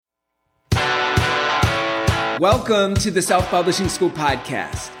Welcome to the Self-Publishing School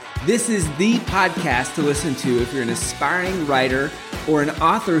podcast. This is the podcast to listen to if you're an aspiring writer or an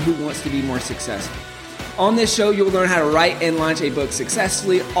author who wants to be more successful. On this show, you'll learn how to write and launch a book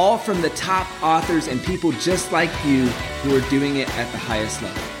successfully, all from the top authors and people just like you who are doing it at the highest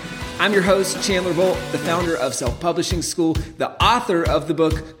level. I'm your host, Chandler Volt, the founder of Self-Publishing School, the author of the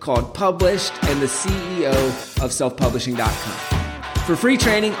book called Published, and the CEO of selfpublishing.com. For free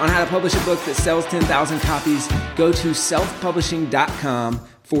training on how to publish a book that sells 10,000 copies, go to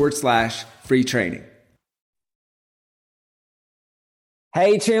selfpublishing.com/free training.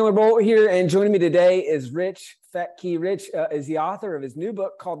 Hey, Chandler Bolt here, and joining me today is Rich Fettke. Rich is the author of his new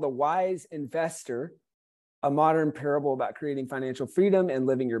book called The Wise Investor, a modern parable about creating financial freedom and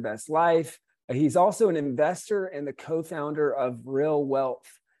living your best life. He's also an investor and the co-founder of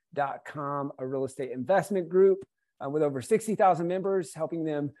realwealth.com, a real estate investment group with over 60,000 members, helping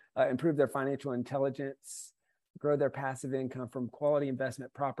them improve their financial intelligence, grow their passive income from quality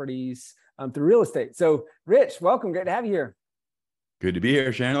investment properties through real estate. So, Rich, welcome. Great to have you here. Good to be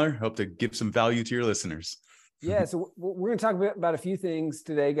here, Chandler. Hope to give some value to your listeners. Yeah, so we're going to talk about a few things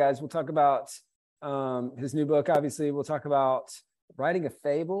today, guys. We'll talk about his new book, obviously. We'll talk about writing a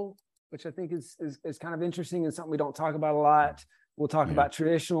fable, which I think is kind of interesting and something we don't talk about a lot. We'll talk about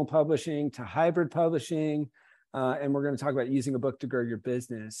traditional publishing to hybrid publishing. And we're going to talk about using a book to grow your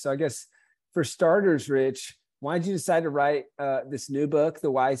business. So I guess for starters, Rich, why did you decide to write this new book,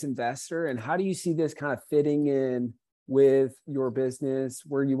 The Wise Investor? And how do you see this kind of fitting in with your business,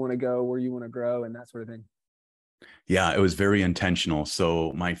 where you want to go, where you want to grow, and that sort of thing? Yeah, it was very intentional.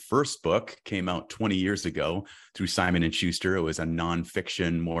 So my first book came out 20 years ago through Simon & Schuster. It was a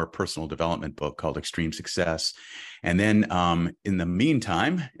nonfiction, more personal development book called Extreme Success. And then in the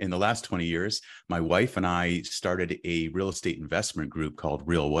meantime, in the last 20 years, my wife and I started a real estate investment group called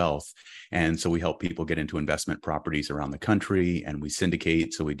Real Wealth. And so we help people get into investment properties around the country, and we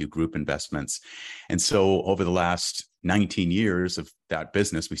syndicate. So we do group investments. And so over the last 19 years of that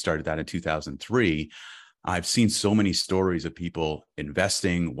business, we started that in 2003. I've seen so many stories of people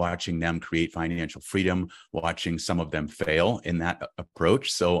investing, watching them create financial freedom, watching some of them fail in that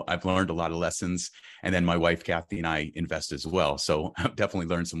approach. So I've learned a lot of lessons. And then my wife, Kathy, and I invest as well. So I've definitely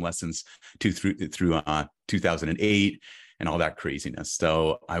learned some lessons through 2008 and all that craziness.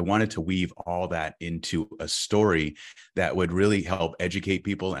 So I wanted to weave all that into a story that would really help educate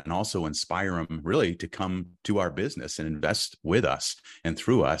people and also inspire them really to come to our business and invest with us and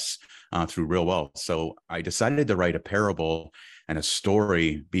through us through Real Wealth. So I decided to write a parable and a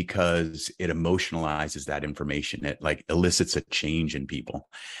story because it emotionalizes that information. It like elicits a change in people.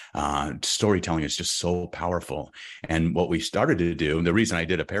 Storytelling is just so powerful. And what we started to do, and the reason I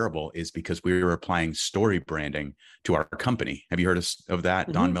did a parable is because we were applying story branding to our company. Have you heard of that?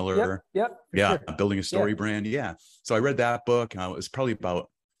 Mm-hmm. Don Miller? Yep. Yeah. Sure. Building a story brand. Yeah. So I read that book. It was probably about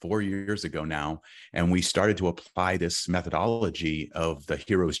 4 years ago now. And we started to apply this methodology of the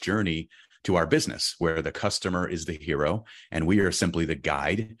hero's journey to our business, where the customer is the hero and we are simply the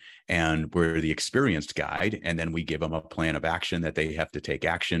guide, and we're the experienced guide. And then we give them a plan of action that they have to take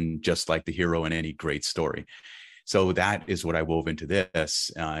action, just like the hero in any great story. So that is what I wove into this.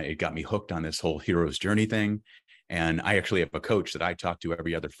 It got me hooked on this whole hero's journey thing. And I actually have a coach that I talk to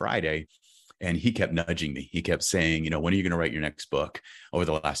every other Friday. And he kept nudging me. He kept saying, when are you going to write your next book? Over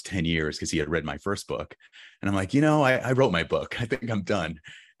the last 10 years, because he had read my first book. And I'm like, I wrote my book. I think I'm done.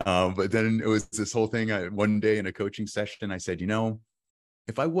 But then it was this whole thing. One day in a coaching session, I said,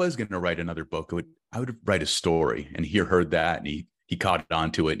 if I was going to write another book, I would write a story. And he heard that, and he caught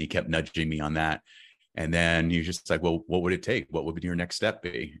on to it, and he kept nudging me on that. And then he was just like, well, what would it take? What would your next step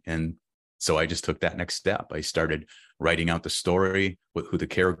be? And so I just took that next step. I started writing out the story, who the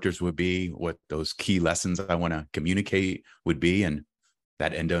characters would be, what those key lessons I want to communicate would be. And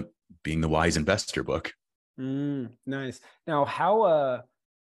that ended up being the Wise Investor book. Nice. Now, how,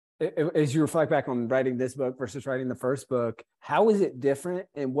 as you reflect back on writing this book versus writing the first book, how is it different?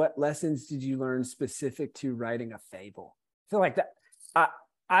 And what lessons did you learn specific to writing a fable? I feel like that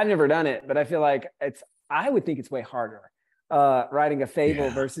I've never done it, but I feel like I would think it's way harder. Writing a fable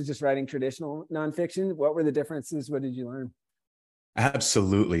versus just writing traditional nonfiction. What were the differences? What did you learn?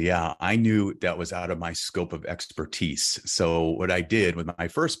 Absolutely. Yeah. I knew that was out of my scope of expertise. So what I did with my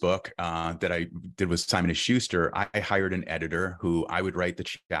first book that I did with Simon & Schuster, I hired an editor who I would write the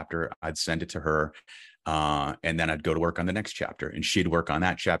chapter, I'd send it to her. And then I'd go to work on the next chapter, and she'd work on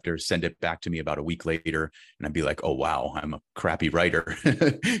that chapter, send it back to me about a week later. And I'd be like, oh, wow, I'm a crappy writer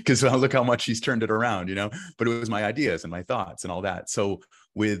because look how much she's turned it around, but it was my ideas and my thoughts and all that. So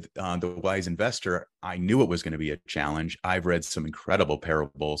with The Wise Investor, I knew it was going to be a challenge. I've read some incredible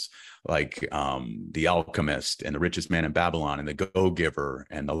parables like The Alchemist and The Richest Man in Babylon and The Go-Giver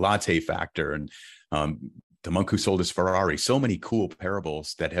and The Latte Factor and The Monk Who Sold His Ferrari. So many cool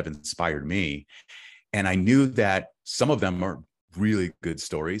parables that have inspired me. And I knew that some of them are really good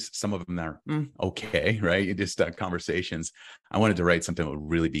stories. Some of them are okay, right? Just conversations. I wanted to write something that would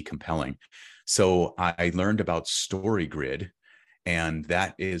really be compelling. So I learned about StoryGrid, and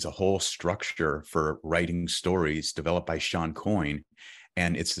that is a whole structure for writing stories developed by Sean Coyne.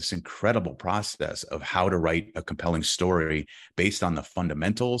 And it's this incredible process of how to write a compelling story based on the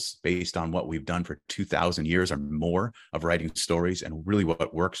fundamentals, based on what we've done for 2,000 years or more of writing stories, and really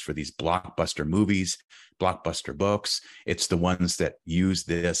what works for these blockbuster movies, blockbuster books. It's the ones that use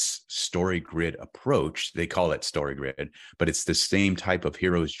this StoryGrid approach. They call it StoryGrid, but it's the same type of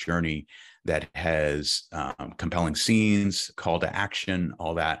hero's journey that has compelling scenes, call to action,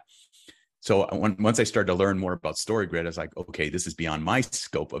 all that. So once I started to learn more about StoryGrid, I was like, okay, this is beyond my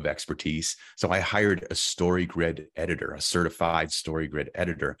scope of expertise. So I hired a StoryGrid editor, a certified StoryGrid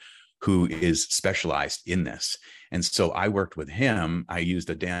editor who is specialized in this. And so I worked with him. I used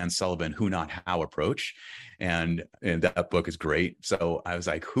the Dan Sullivan Who Not How approach. And that book is great. So I was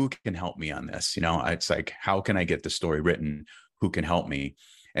like, who can help me on this? It's like, how can I get the story written? Who can help me?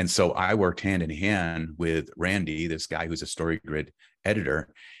 And so I worked hand in hand with Randy, this guy who's a StoryGrid editor.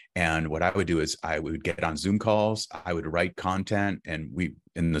 And what I would do is I would get on Zoom calls, I would write content, and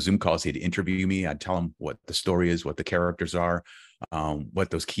in the Zoom calls, he'd interview me. I'd tell him what the story is, what the characters are, what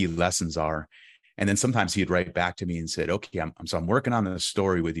those key lessons are. And then sometimes he'd write back to me and said, okay, I'm working on this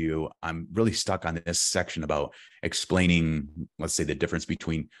story with you. I'm really stuck on this section about explaining, let's say, the difference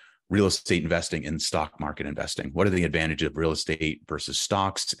between real estate investing and stock market investing. What are the advantages of real estate versus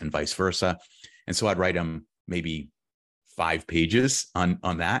stocks and vice versa? And so I'd write him maybe 5 pages on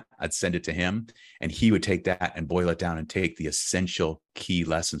that. I'd send it to him, and he would take that and boil it down and take the essential key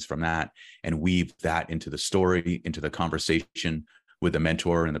lessons from that and weave that into the story, into the conversation with the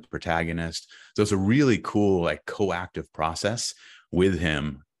mentor and the protagonist. So it's a really cool, like, coactive process with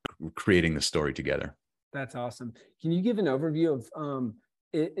him creating the story together. That's awesome. Can you give an overview of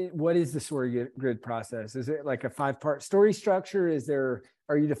what is the StoryGrid process? Is it like a 5-part story structure?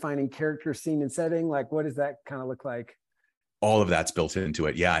 Are you defining character, scene, and setting? Like, what does that kind of look like? All of that's built into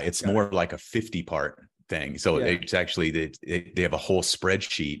it. Yeah, it's more like a 50-part thing. So it's actually, they have a whole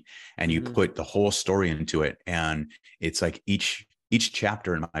spreadsheet, and you put the whole story into it. And it's like each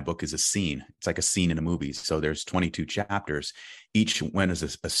chapter in my book is a scene. It's like a scene in a movie. So there's 22 chapters. Each one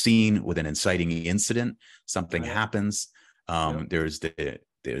is a scene with an inciting incident. Something happens. There's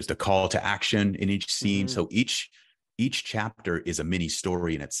the call to action in each scene. So each chapter is a mini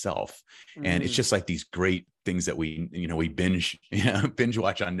story in itself. And it's just like these great things that we binge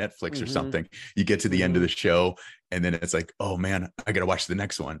watch on Netflix or something. You get to the end of the show, and then it's like, oh man, I got to watch the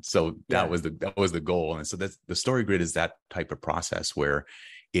next one. So that was the goal. And so that's the StoryGrid, is that type of process where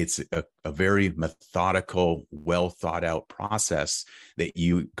it's a very methodical, well thought out process that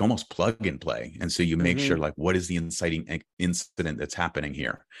you almost plug and play. And so you make sure, like, what is the inciting incident that's happening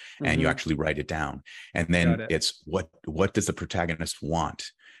here? And you actually write it down. And then it's what does the protagonist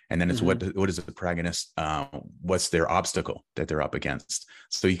want? And then it's what is the protagonist, what's their obstacle that they're up against?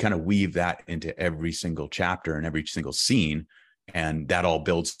 So you kind of weave that into every single chapter and every single scene. And that all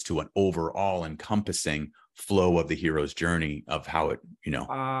builds to an overall encompassing flow of the hero's journey of how it,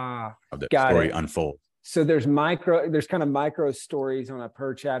 of the story unfolds. So there's kind of micro stories on a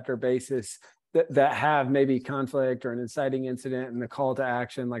per chapter basis that have maybe conflict or an inciting incident and the call to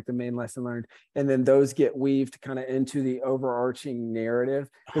action, like the main lesson learned. And then those get weaved kind of into the overarching narrative.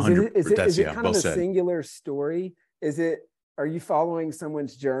 Is it kind of a singular story? Are you following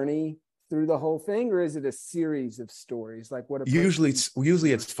someone's journey through the whole thing, or is it a series of stories? Like, what? Usually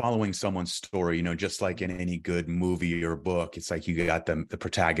it's following someone's story. Just like in any good movie or book, it's like you got the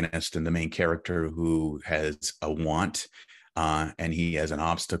protagonist and the main character who has a want, and he has an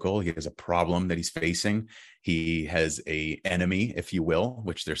obstacle. He has a problem that he's facing. He has a enemy, if you will,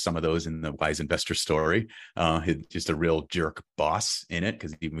 which there's some of those in the Wise Investor story. Just a real jerk boss in it,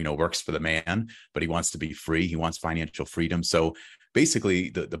 because he works for the man, but he wants to be free. He wants financial freedom. So basically,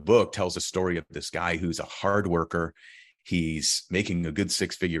 the book tells a story of this guy who's a hard worker. He's making a good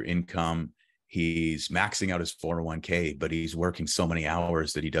 6-figure income. He's maxing out his 401k, but he's working so many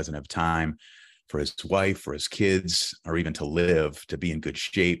hours that he doesn't have time for his wife, for his kids, or even to live, to be in good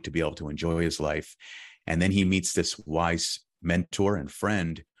shape, to be able to enjoy his life. And then he meets this wise mentor and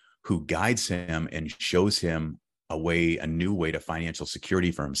friend who guides him and shows him a new way to financial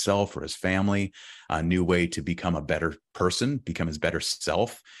security for himself, for his family, a new way to become a better person, become his better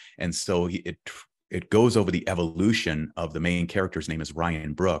self. And so it goes over the evolution of the main character's name is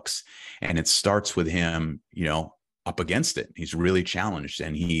Ryan Brooks. And it starts with him, up against it. He's really challenged,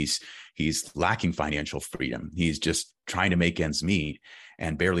 and he's lacking financial freedom. He's just trying to make ends meet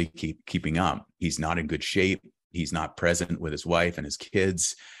and barely keeping up. He's not in good shape. He's not present with his wife and his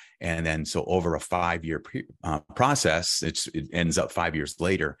kids. And then, so over a 5-year process, it ends up 5 years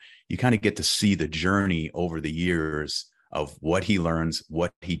later, you kind of get to see the journey over the years of what he learns,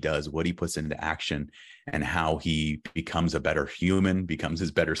 what he does, what he puts into action, and how he becomes a better human, becomes his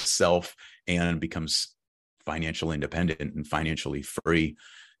better self, and becomes financially independent and financially free,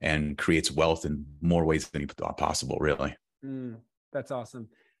 and creates wealth in more ways than he thought possible, really. That's awesome.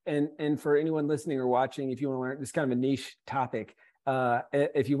 And for anyone listening or watching, if you want to learn, this is kind of a niche topic.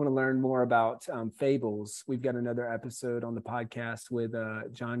 If you want to learn more about fables, we've got another episode on the podcast with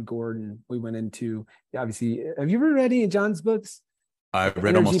John Gordon. We went into, obviously, have you ever read any of John's books? I've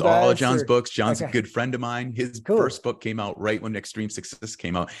read almost all of John's books. John's a good friend of mine. His first book came out right when Extreme Success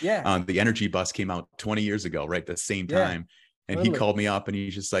came out. The Energy Bus came out 20 years ago, right at the same time. And he called me up and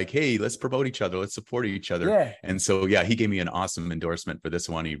he's just like, hey, let's promote each other. Let's support each other. And so, he gave me an awesome endorsement for this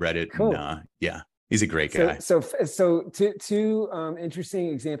one. He read it. And, he's a great guy. So two interesting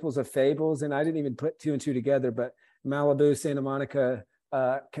examples of fables. And I didn't even put 2 and 2 together, but Malibu, Santa Monica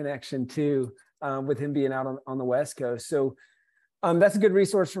connection too, with him being out on the West Coast. So that's a good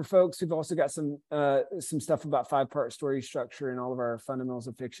resource for folks. We've also got some stuff about 5-part story structure in all of our fundamentals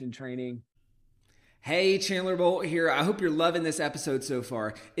of fiction training. Hey, Chandler Bolt here. I hope you're loving this episode so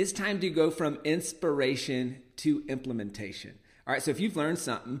far. It's time to go from inspiration to implementation. All right, so if you've learned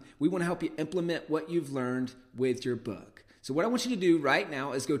something, we want to help you implement what you've learned with your book. So what I want you to do right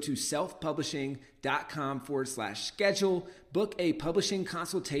now is go to selfpublishing.com/schedule, book a publishing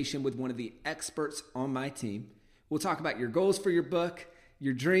consultation with one of the experts on my team. We'll talk about your goals for your book,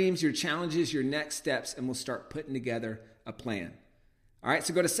 your dreams, your challenges, your next steps, and we'll start putting together a plan. All right,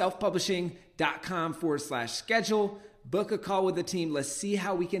 so go to selfpublishing.com/schedule, book a call with the team. Let's see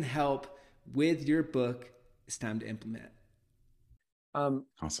how we can help with your book. It's time to implement. Awesome.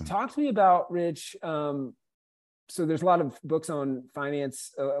 Talk to me about, Rich. So there's a lot of books on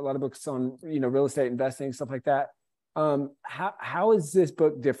finance, a lot of books on, real estate investing, stuff like that. How is this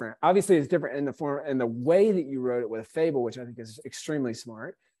book different? Obviously it's different in the form and the way that you wrote it with a fable, which I think is extremely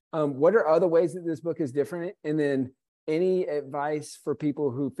smart. What are other ways that this book is different? And then any advice for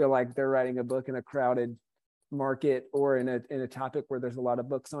people who feel like they're writing a book in a crowded market or in a topic where there's a lot of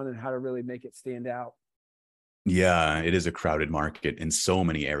books on, and how to really make it stand out? Yeah, it is a crowded market in so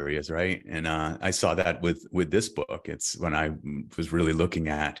many areas, right? And I saw that with this book. It's when I was really looking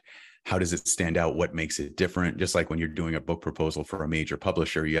at how does it stand out, what makes it different. Just like when you're doing a book proposal for a major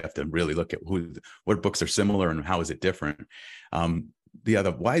publisher, you have to really look at what books are similar and how is it different.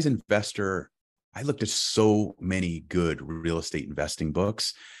 The Wise Investor, I looked at so many good real estate investing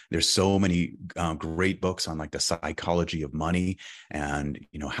books. There's so many great books on like the psychology of money and,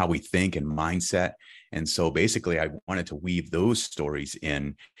 how we think and mindset. And so basically I wanted to weave those stories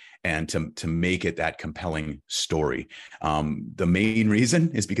in and to make it that compelling story. The main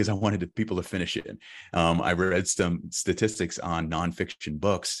reason is because I wanted people to finish it. I read some statistics on nonfiction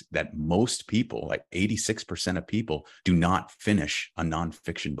books that most people, like 86% of people, do not finish a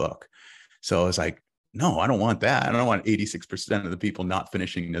nonfiction book. So I was like, no, I don't want that. I don't want 86% of the people not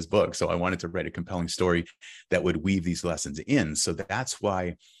finishing this book. So I wanted to write a compelling story that would weave these lessons in. So that's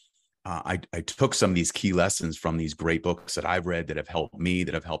why I took some of these key lessons from these great books that I've read that have helped me,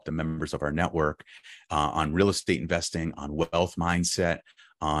 that have helped the members of our network on real estate investing, on wealth mindset,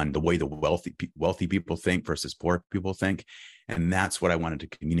 on the way the wealthy people think versus poor people think. And that's what I wanted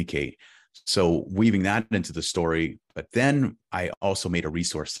to communicate. So weaving that into the story, but then I also made a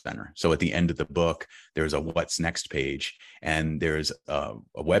resource center. So at the end of the book, there's a what's next page, and there's a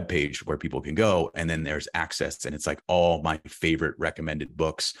web page where people can go, and then there's access. And it's like all my favorite recommended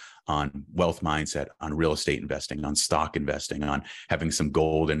books on wealth mindset, on real estate investing, on stock investing, on having some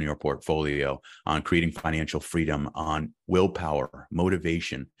gold in your portfolio, on creating financial freedom, on willpower,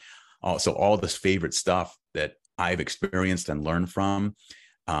 motivation. Also all this favorite stuff that I've experienced and learned from,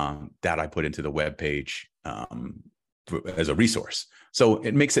 that I put into the webpage as a resource. So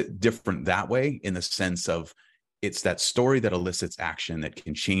it makes it different that way, in the sense of it's that story that elicits action, that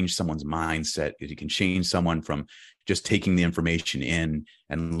can change someone's mindset. It can change someone from just taking the information in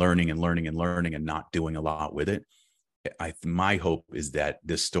and learning and not doing a lot with it. My hope is that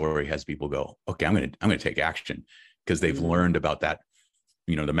this story has people go, okay, I'm going to take action, because they've learned about that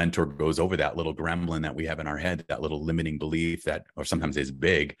the mentor goes over that little gremlin that we have in our head, that little limiting belief that, or sometimes is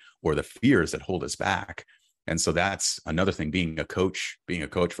big, or the fears that hold us back. And so that's another thing, being a coach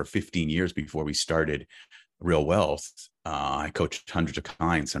for 15 years before we started Real Wealth. I coached hundreds of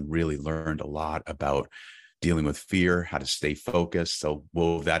clients and really learned a lot about dealing with fear, how to stay focused. So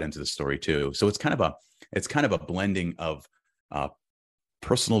wove that into the story too. So it's kind of a blending of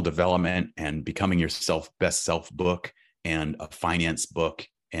personal development and becoming your best self book, and a finance book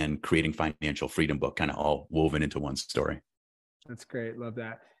and creating financial freedom book, kind of all woven into one story. That's great. Love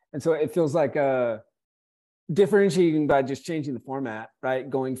that. And so it feels like differentiating by just changing the format, right?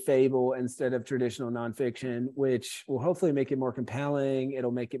 Going fable instead of traditional nonfiction, which will hopefully make it more compelling.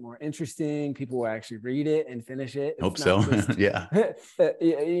 It'll make it more interesting. People will actually read it and finish it. Hope so. Just, yeah.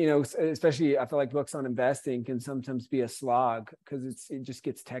 Especially I feel like books on investing can sometimes be a slog because it just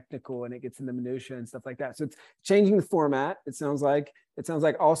gets technical and it gets in the minutia and stuff like that. So it's changing the format. It sounds like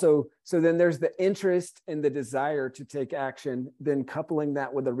also, so then there's the interest and the desire to take action, then coupling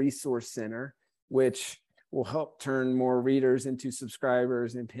that with a resource center, which will help turn more readers into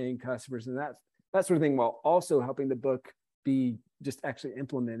subscribers and paying customers and that sort of thing, while also helping the book be just actually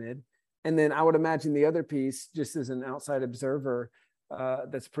implemented. And then I would imagine the other piece, just as an outside observer,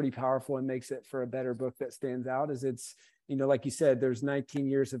 that's pretty powerful and makes it for a better book that stands out, is it's, like you said, there's 19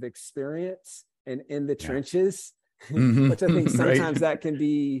 years of experience and in the trenches, which I think sometimes that can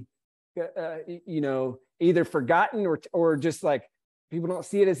be, either forgotten or just like, people don't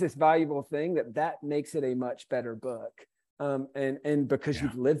see it as this valuable thing that makes it a much better book. And because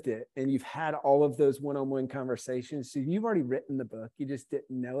you've lived it and you've had all of those one-on-one conversations. So you've already written the book. You just didn't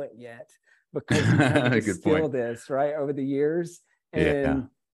know it yet because you had to distill this right over the years. And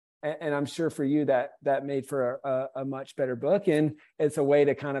I'm sure for you that made for a much better book. And it's a way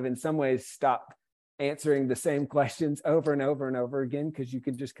to kind of, in some ways, stop answering the same questions over and over and over again, because you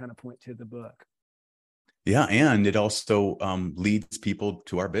can just kind of point to the book. Yeah. And it also leads people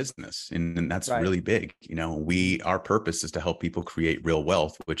to our business. And that's really big. Our purpose is to help people create real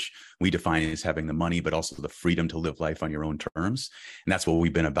wealth, which we define as having the money, but also the freedom to live life on your own terms. And that's what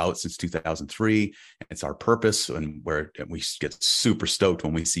we've been about since 2003. It's our purpose, and we get super stoked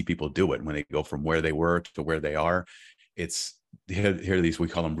when we see people do it, when they go from where they were to where they are. Here are these, we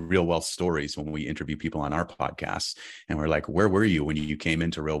call them real wealth stories when we interview people on our podcasts, and we're like, where were you when you came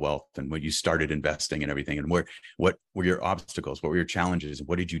into real wealth and when you started investing and everything, and what were your obstacles, what were your challenges,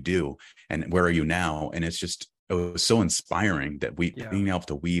 what did you do, and where are you now? And it was so inspiring that being able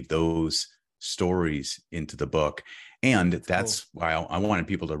to weave those stories into the book. And that's why I wanted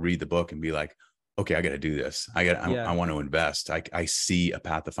people to read the book and be like, okay, I got to do this. I want to invest. I see a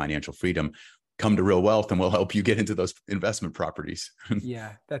path to financial freedom. Come to Real Wealth and we'll help you get into those investment properties.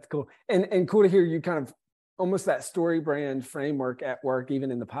 Yeah, that's cool. And cool to hear you kind of almost that story brand framework at work, even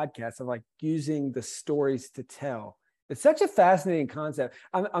in the podcast, of like using the stories to tell. It's such a fascinating concept.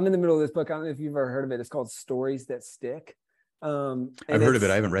 I'm in the middle of this book. I don't know if you've ever heard of it. It's called Stories That Stick. I've heard of it.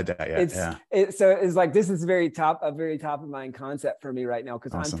 I haven't read that yet. So it's like, this is a very top of mind concept for me right now,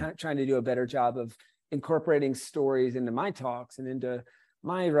 because awesome. I'm trying to do a better job of incorporating stories into my talks and into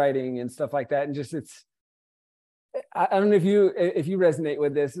my writing and stuff like that. And just, I don't know if you resonate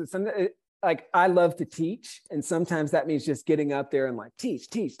with this. Like, I love to teach, and sometimes that means just getting up there and like teach.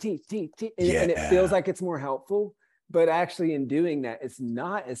 And it feels like it's more helpful, but actually in doing that, it's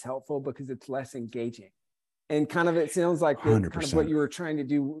not as helpful because it's less engaging. And kind of, it sounds like kind of what you were trying to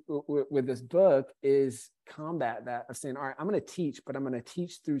do with this book is combat that, of saying, all right, I'm going to teach, but I'm going to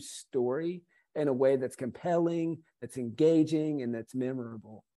teach through story in a way that's compelling, that's engaging, and that's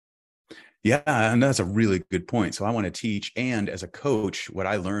memorable. Yeah, and that's a really good point. So I want to teach, and as a coach, what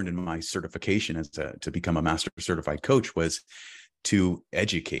I learned in my certification to become a master certified coach was to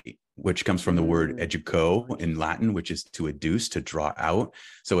educate, which comes from the word educo in Latin, which is to educe, to draw out.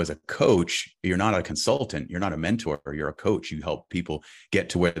 So as a coach, you're not a consultant, you're not a mentor, you're a coach. You help people get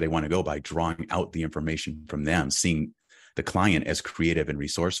to where they want to go by drawing out the information from them, seeing the client as creative and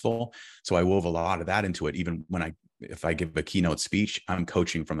resourceful. So I wove a lot of that into it. Even if I give a keynote speech, I'm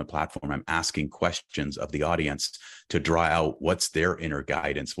coaching from the platform. I'm asking questions of the audience to draw out what's their inner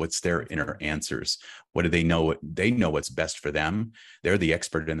guidance, what's their inner answers. What do they know? They know what's best for them. They're the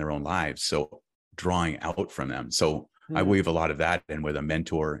expert in their own lives. So drawing out from them. So I weave a lot of that in, where the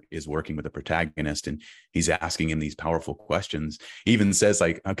mentor is working with the protagonist and he's asking him these powerful questions. He even says,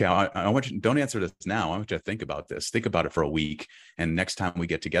 like, okay, I want you, don't answer this now. I want you to think about this. Think about it for a week. And next time we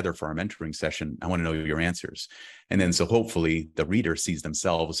get together for our mentoring session, I want to know your answers. And then, so hopefully the reader sees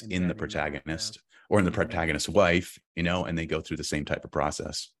themselves in the protagonist or in the protagonist's wife, and they go through the same type of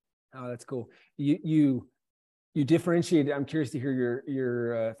process. Oh, that's cool. You You differentiated. I'm curious to hear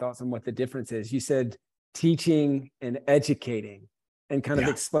your thoughts on what the difference is. You said teaching and educating, and kind of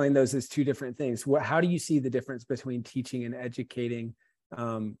explain those as two different things. How do you see the difference between teaching and educating,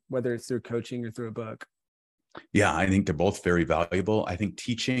 whether it's through coaching or through a book? Yeah, I think they're both very valuable. I think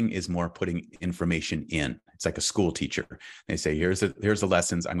teaching is more putting information in. It's like a school teacher. They say, here's the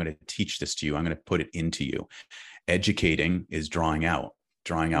lessons. I'm going to teach this to you. I'm going to put it into you. Educating is drawing out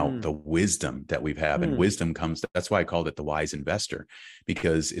the wisdom that we've had. And wisdom comes, that's why I called it the wise investor,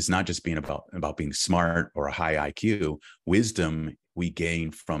 because it's not just being about being smart or a high IQ. Wisdom we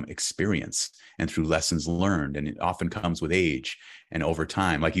gain from experience and through lessons learned. And it often comes with age and over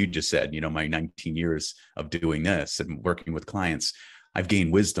time. Like you just said, my 19 years of doing this and working with clients, I've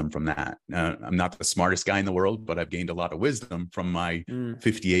gained wisdom from that. I'm not the smartest guy in the world, but I've gained a lot of wisdom from my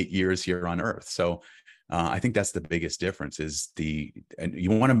 58 years here on earth. So I think that's the biggest difference and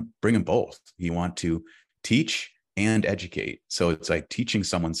you want to bring them both. You want to teach and educate. So it's like teaching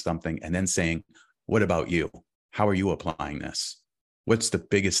someone something and then saying, what about you? How are you applying this? What's the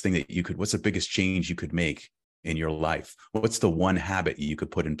biggest thing what's the biggest change you could make in your life? What's the one habit you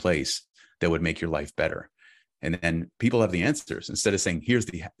could put in place that would make your life better? And then people have the answers. Instead of saying, here's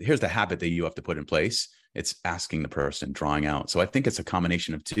the habit that you have to put in place, it's asking the person, drawing out. So I think it's a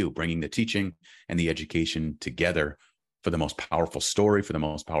combination of two, bringing the teaching and the education together for the most powerful story, for the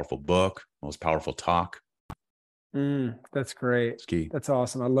most powerful book, most powerful talk. That's great. It's key. That's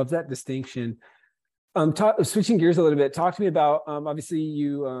awesome. I love that distinction. Switching gears a little bit, talk to me about, obviously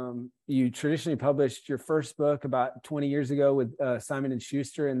you traditionally published your first book about 20 years ago with Simon &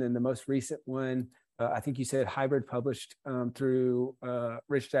 Schuster, and then the most recent one, I think you said hybrid, published through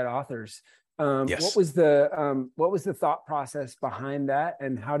Rich Dad Authors. Yes. What was the thought process behind that,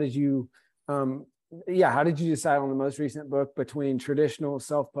 and how did you decide on the most recent book between traditional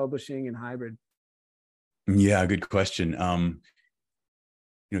self-publishing and hybrid? Yeah, good question.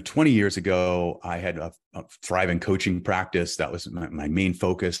 20 years ago, I had a thriving coaching practice. That was my main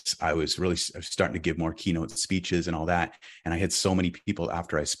focus. I was starting to give more keynote speeches and all that. And I had so many people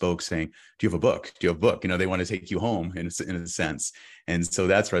after I spoke saying, do you have a book? Do you have a book? They want to take you home in a sense. And so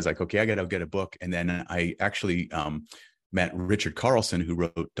that's where I was like, okay, I got to get a book. And then I actually met Richard Carlson, who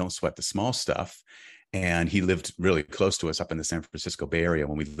wrote Don't Sweat the Small Stuff. And he lived really close to us up in the San Francisco Bay Area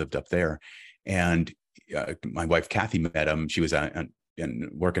when we lived up there. And my wife, Kathy, met him. She was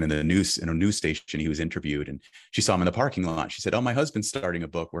and working in a news station. He was interviewed, and she saw him in the parking lot. She said, "Oh, my husband's starting a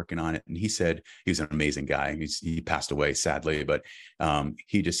book, working on it." And he said, he was an amazing guy. He passed away sadly, but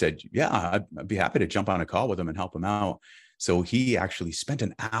he just said, "Yeah, I'd be happy to jump on a call with him and help him out." So he actually spent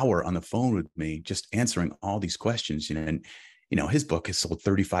an hour on the phone with me, just answering all these questions. And his book has sold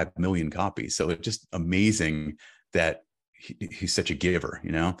 35 million copies. So it's just amazing that he's such a giver.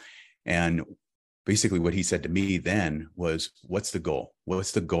 And basically what he said to me then was, what's the goal?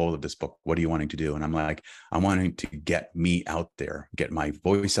 What's the goal of this book? What are you wanting to do? And I'm like, I'm wanting to get me out there, get my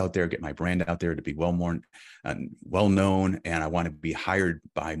voice out there, get my brand out there, to be well known. And I want to be hired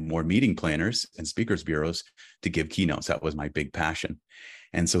by more meeting planners and speakers bureaus to give keynotes. That was my big passion.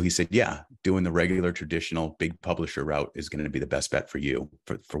 And so he said, yeah, doing the regular traditional big publisher route is going to be the best bet for you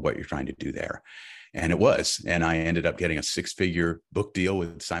for what you're trying to do there. And it was. And I ended up getting a 6-figure book deal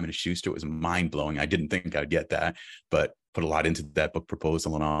with Simon & Schuster. It was mind blowing. I didn't think I'd get that, but put a lot into that book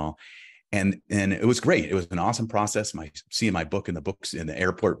proposal and all. And it was great. It was an awesome process. Seeing my book in the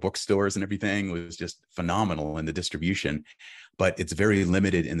airport bookstores and everything was just phenomenal in the distribution. But it's very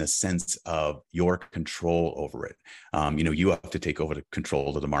limited in the sense of your control over it. You have to take over the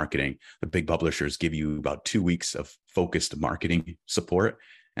control of the marketing. The big publishers give you about 2 weeks of focused marketing support.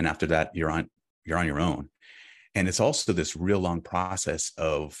 And after that, you're on your own. And it's also this real long process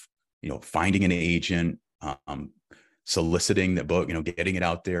of, finding an agent, soliciting the book, getting it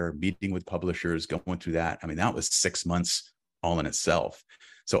out there, meeting with publishers, going through that. I mean, that was 6 months all in itself.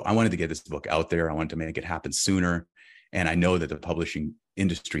 So I wanted to get this book out there. I wanted to make it happen sooner. And I know that the publishing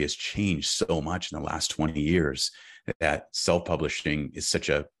industry has changed so much in the last 20 years that self-publishing is such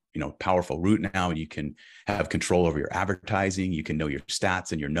a powerful route now, and you can have control over your advertising. You can know your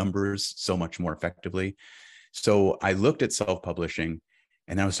stats and your numbers so much more effectively. So I looked at self-publishing,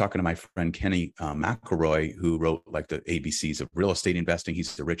 and then I was talking to my friend Kenny McElroy, who wrote like the ABCs of real estate investing.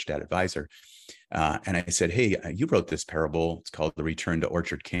 He's the Rich Dad advisor. And I said, hey, you wrote this parable. It's called The Return to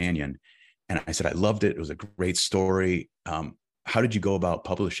Orchard Canyon. And I said, I loved it. It was a great story. How did you go about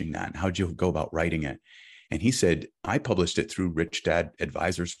publishing that? How did you go about writing it? And he said, I published it through Rich Dad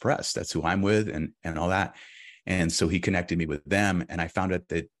Advisors Press. That's who I'm with and all that. And so he connected me with them. And I found out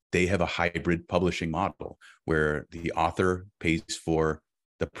that they have a hybrid publishing model where the author pays for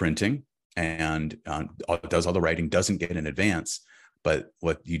the printing and does all the writing, doesn't get an advance. But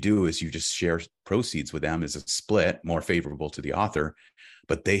what you do is you just share proceeds with them as a split, more favorable to the author,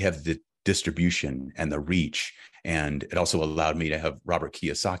 but they have the distribution and the reach. And it also allowed me to have Robert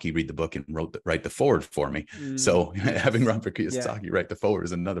Kiyosaki read the book and write the forward for me. So having Robert Kiyosaki write the forward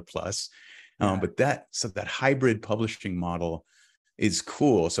is another plus. But that hybrid publishing model is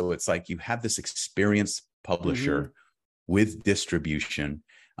cool. So it's like you have this experienced publisher with distribution.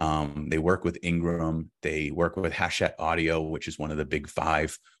 They work with Ingram. They work with Hachette Audio, which is one of the big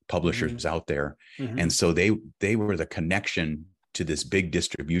 5 publishers out there. And so they were the connection to this big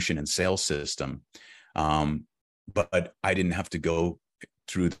distribution and sales system. But I didn't have to go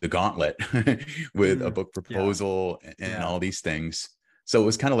through the gauntlet with a book proposal and all these things. So it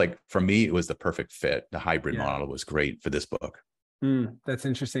was kind of like, for me, it was the perfect fit. The hybrid model was great for this book. That's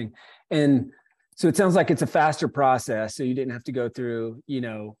interesting. And so it sounds like it's a faster process. So you didn't have to go through,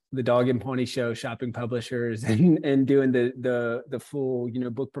 the dog and pony show, shopping publishers and doing the full,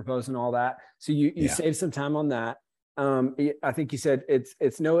 book proposal and all that. So you save some time on that. I think you said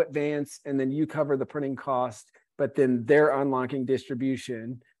it's no advance, and then you cover the printing cost, but then they're unlocking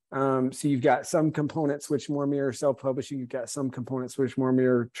distribution. So you've got some components which more mirror self-publishing. You've got some components which more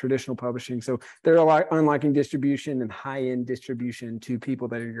mirror traditional publishing. So they're unlocking distribution and high-end distribution to people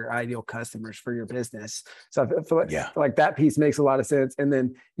that are your ideal customers for your business. So I feel like that piece makes a lot of sense. And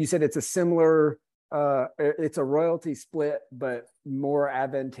then you said it's a similar, it's a royalty split, but more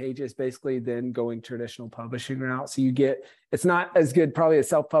advantageous basically than going traditional publishing route. So it's not as good probably as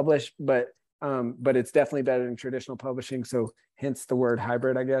self-published, but it's definitely better than traditional publishing. So hence the word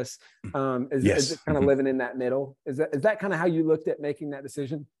hybrid, I guess. Is it kind of living in that middle? Is that kind of how you looked at making that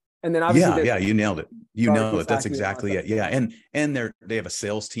decision? And then obviously, you nailed it. You know it. That's exactly it. Yeah, and they have a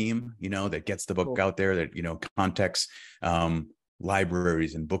sales team, that gets the book out there. That contacts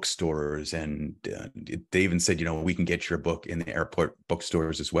libraries and bookstores, and they even said, we can get your book in the airport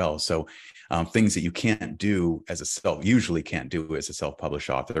bookstores as well. So things that you usually can't do as a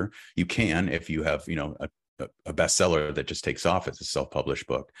self-published author, you can if you have a bestseller that just takes off as a self-published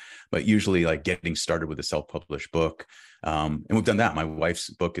book. But usually, like, getting started with a self-published book, and we've done that. My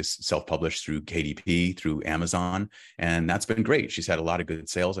wife's book is self-published through KDP, through Amazon, and that's been great. She's had a lot of good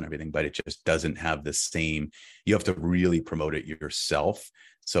sales and everything, but it just doesn't have the same. You have to really promote it yourself.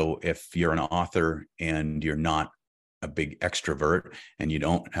 So if you're an author and you're not a big extrovert and you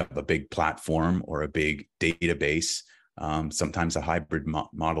don't have a big platform or a big database, sometimes a hybrid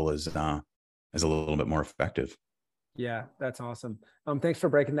model is a little bit more effective. Yeah, that's awesome. Thanks for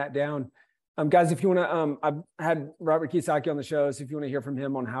breaking that down. Guys, if you want to, I've had Robert Kiyosaki on the show. So if you want to hear from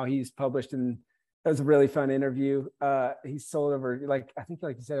him on how he's published, and that was a really fun interview. He's sold over, I think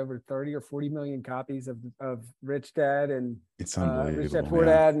you said, over 30 or 40 million copies of Rich Dad and it's unbelievable. Rich Dad Poor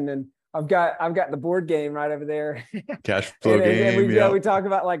Dad. And then I've got the board game right over there. Cash flow game. We talk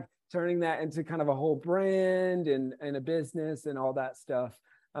about like turning that into kind of a whole brand and a business and all that stuff.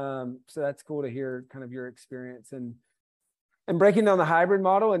 So that's cool to hear kind of your experience and breaking down the hybrid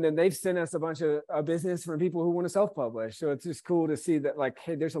model. And then they've sent us a bunch of business from people who want to self-publish. So it's just cool to see that, like,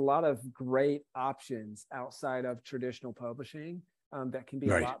 hey, there's a lot of great options outside of traditional publishing that can be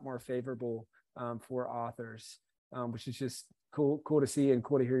a lot more favorable for authors, which is just cool to see and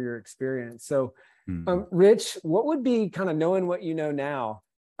cool to hear your experience. So Rich, what would be, kind of knowing what you know now,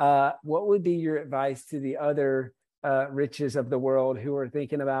 what would be your advice to the other Riches of the world who are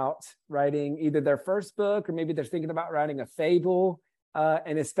thinking about writing either their first book, or maybe they're thinking about writing a fable,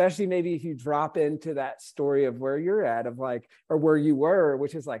 and especially maybe if you drop into that story of where you're at, of like, or where you were,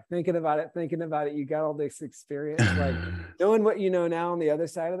 which is like thinking about it, you got all this experience, like knowing what you know now on the other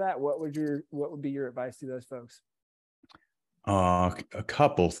side of that, what would be your advice to those folks? A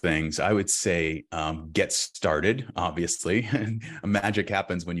couple things. I would say get started, obviously. Magic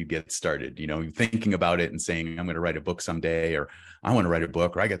happens when you get started. You're thinking about it and saying, I'm going to write a book someday, or I want to write a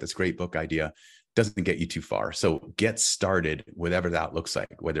book, or I got this great book idea. Doesn't get you too far. So get started, whatever that looks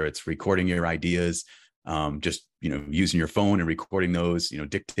like, whether it's recording your ideas, just using your phone and recording those,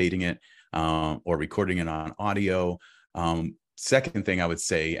 dictating it, or recording it on audio. Second thing I would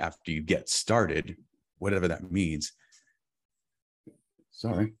say, after you get started, whatever that means.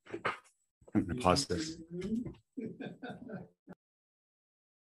 Sorry, I'm going to pause this.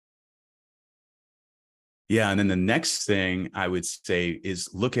 Yeah, and then the next thing I would say is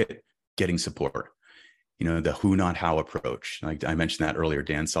look at getting support. The who, not how approach. Like I mentioned that earlier,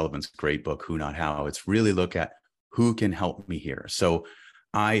 Dan Sullivan's great book, Who, Not How. It's really look at who can help me here. So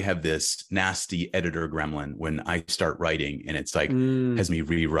I have this nasty editor gremlin when I start writing, and it's like, has me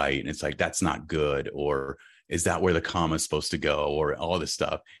rewrite, and it's like, that's not good, or is that where the comma is supposed to go, or all this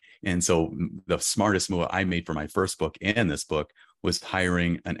stuff. And so the smartest move I made for my first book and this book was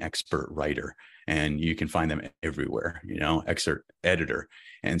hiring an expert writer. And you can find them everywhere, expert editor.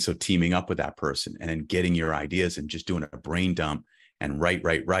 And so teaming up with that person and then getting your ideas and just doing a brain dump and write,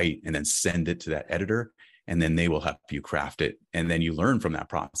 and then send it to that editor. And then they will help you craft it. And then you learn from that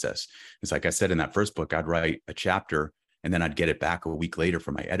process. It's like I said in that first book, I'd write a chapter and then I'd get it back a week later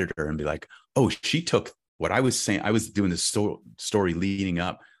from my editor and be like, oh, she took what I was saying. I was doing this story leading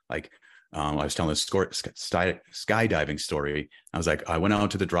up. Like I was telling a skydiving story. I was like, I went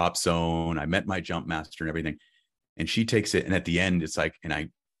out to the drop zone. I met my jump master and everything. And she takes it. And at the end, it's like, and I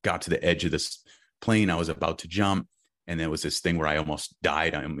got to the edge of this plane. I was about to jump. And there was this thing where I almost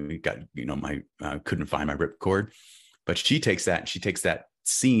died. I got, couldn't find my ripcord. But she takes that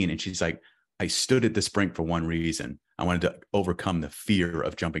scene and she's like, I stood at this brink for one reason. I wanted to overcome the fear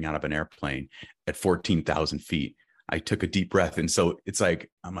of jumping out of an airplane at 14,000 feet. I took a deep breath. And so it's like,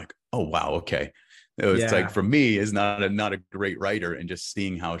 I'm like, oh, wow. Okay. It's like, for me, is not a great writer. And just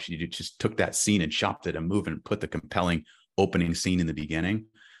seeing how she just took that scene and chopped it and moved and put the compelling opening scene in the beginning.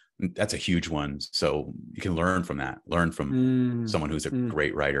 That's a huge one. So you can learn from that, someone who's a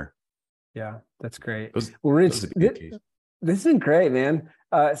great writer. Yeah, that's great. Well, Rich, this has been great, man.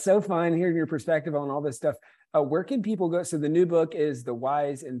 So fun hearing your perspective on all this stuff. Where can people go? So the new book is The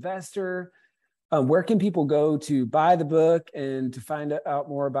Wise Investor. Where can people go to buy the book and to find out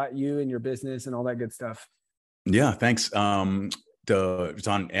more about you and your business and all that good stuff? Yeah, thanks. It's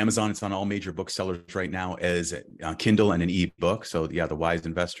on Amazon. It's on all major booksellers right now as a Kindle and an ebook. So yeah, The Wise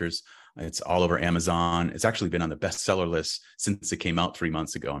Investors. It's all over Amazon. It's actually been on the bestseller list since it came out 3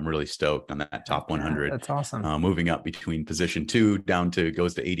 months ago. I'm really stoked on that top 100. That's awesome. Moving up between position 2 down to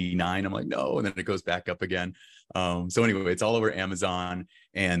goes to 89. I'm like, no, and then it goes back up again. So anyway, it's all over Amazon,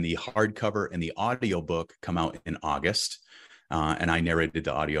 and the hardcover and the audiobook come out in August. And I narrated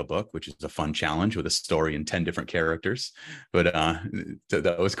the audiobook, which is a fun challenge with a story and 10 different characters. But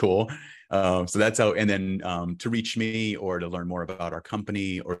that was cool. So that's how. And then to reach me or to learn more about our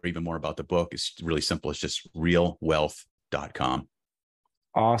company or even more about the book, it's really simple. It's just realwealth.com.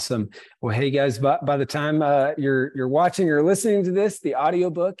 Awesome. Well, hey guys, by the time you're watching or listening to this, the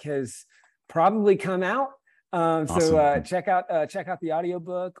audiobook has probably come out. Awesome. So check out the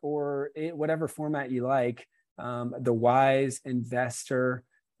audiobook or whatever format you like. The Wise Investor,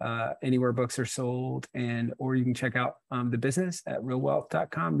 anywhere books are sold, or you can check out the business at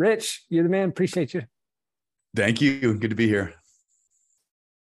realwealth.com. Rich, you're the man. Appreciate you. Thank you. Good to be here.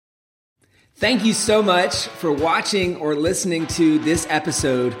 Thank you so much for watching or listening to this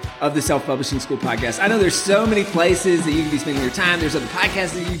episode of the Self-Publishing School podcast. I know there's so many places that you can be spending your time. There's other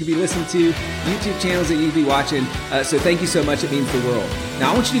podcasts that you could be listening to, YouTube channels that you could be watching. So thank you so much. It means the world.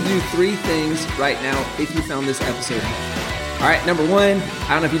 Now, I want you to do 3 things right now if you found this episode helpful. All right, number 1, I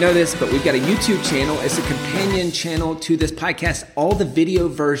don't know if you know this, but we've got a YouTube channel. It's a companion channel to this podcast. All the video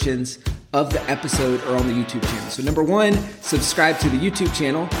versions of the episode are on the YouTube channel. So number 1, subscribe to the YouTube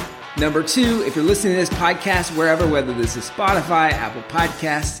channel. Number 2, if you're listening to this podcast wherever, whether this is Spotify, Apple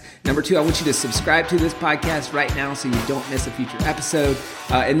Podcasts, number 2, I want you to subscribe to this podcast right now so you don't miss a future episode.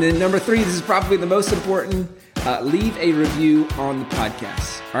 And then number 3, this is probably the most important, leave a review on the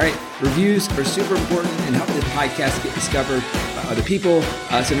podcast. All right, reviews are super important and help the podcast get discovered by other people.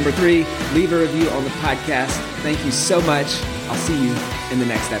 So number 3, leave a review on the podcast. Thank you so much. I'll see you in the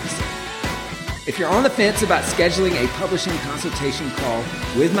next episode. If you're on the fence about scheduling a publishing consultation call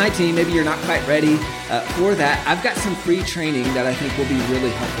with my team, maybe you're not quite ready for that, I've got some free training that I think will be really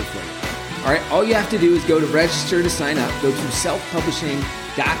helpful for you. All right, all you have to do is go to register to sign up. Go to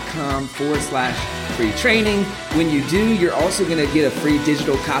selfpublishing.com/free training. When you do, you're also going to get a free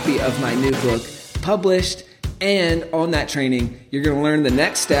digital copy of my new book published. And on that training, you're going to learn the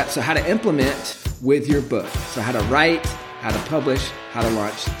next steps of how to implement with your book. So how to write, how to publish, how to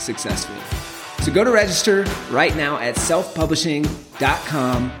launch successfully. So go to register right now at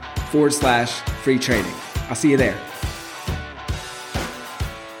selfpublishing.com/free training. I'll see you there.